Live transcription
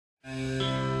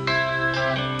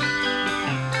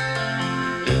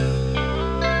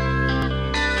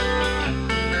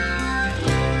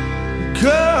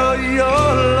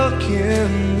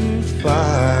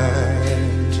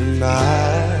find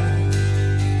tonight.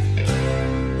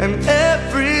 And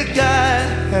every guy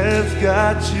has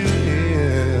got you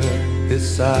in his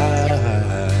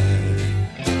sight.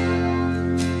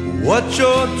 What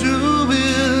you're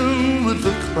doing with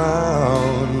a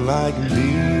clown like me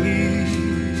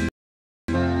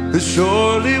is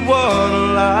surely one of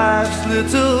life's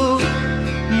little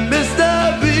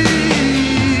mysteries.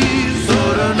 So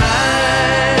tonight,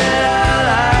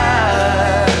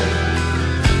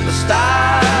 the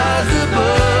stars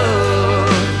above,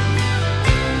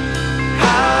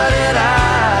 how did I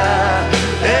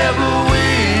ever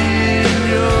win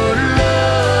your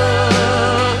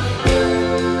love?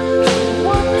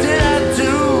 What did I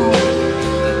do?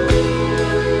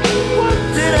 What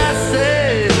did I say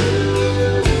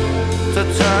to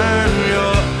turn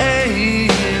your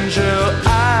angel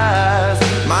eyes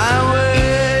my way?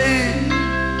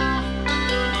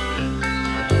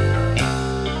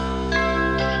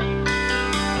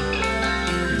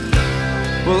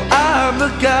 Well, I'm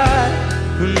the guy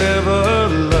who never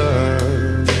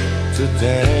learned to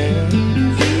dance,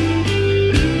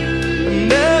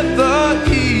 never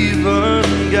even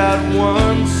got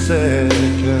one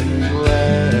second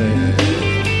glance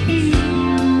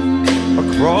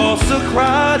across a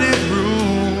crowded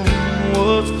room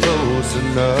was close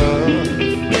enough.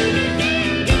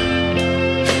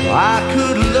 I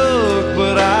could look,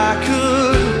 but I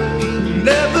could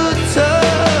never touch.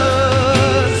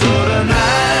 So tonight,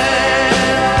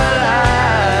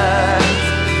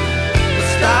 the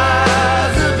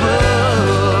stars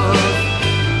above,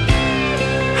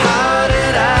 how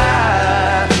did I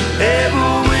ever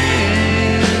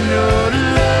win your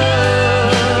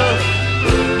love?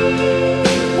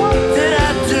 What did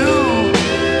I do?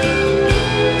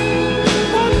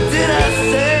 What did I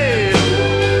say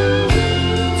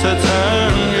to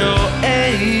turn your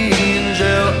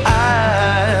angel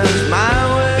eyes my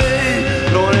way?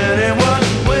 Don't anyone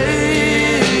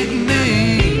wake me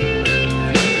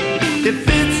if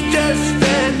it's just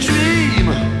a dream,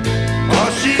 or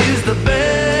she's the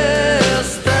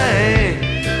best thing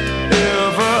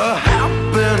ever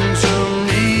happened to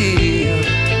me.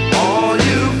 All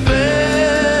you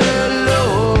fellows,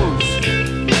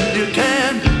 you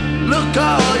can look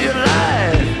all you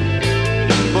like,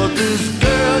 but this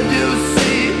girl you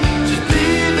see, she's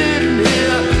leaving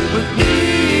here with me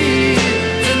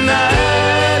tonight.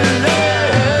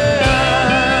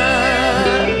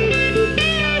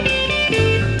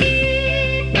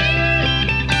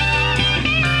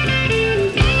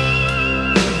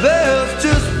 There's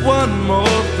just one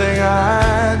more thing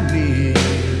I need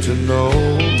to know.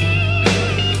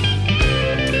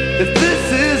 If this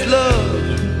is love,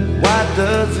 why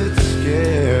does it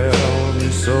scare me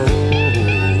so?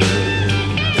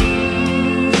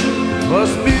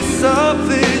 Must be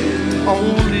something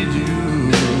on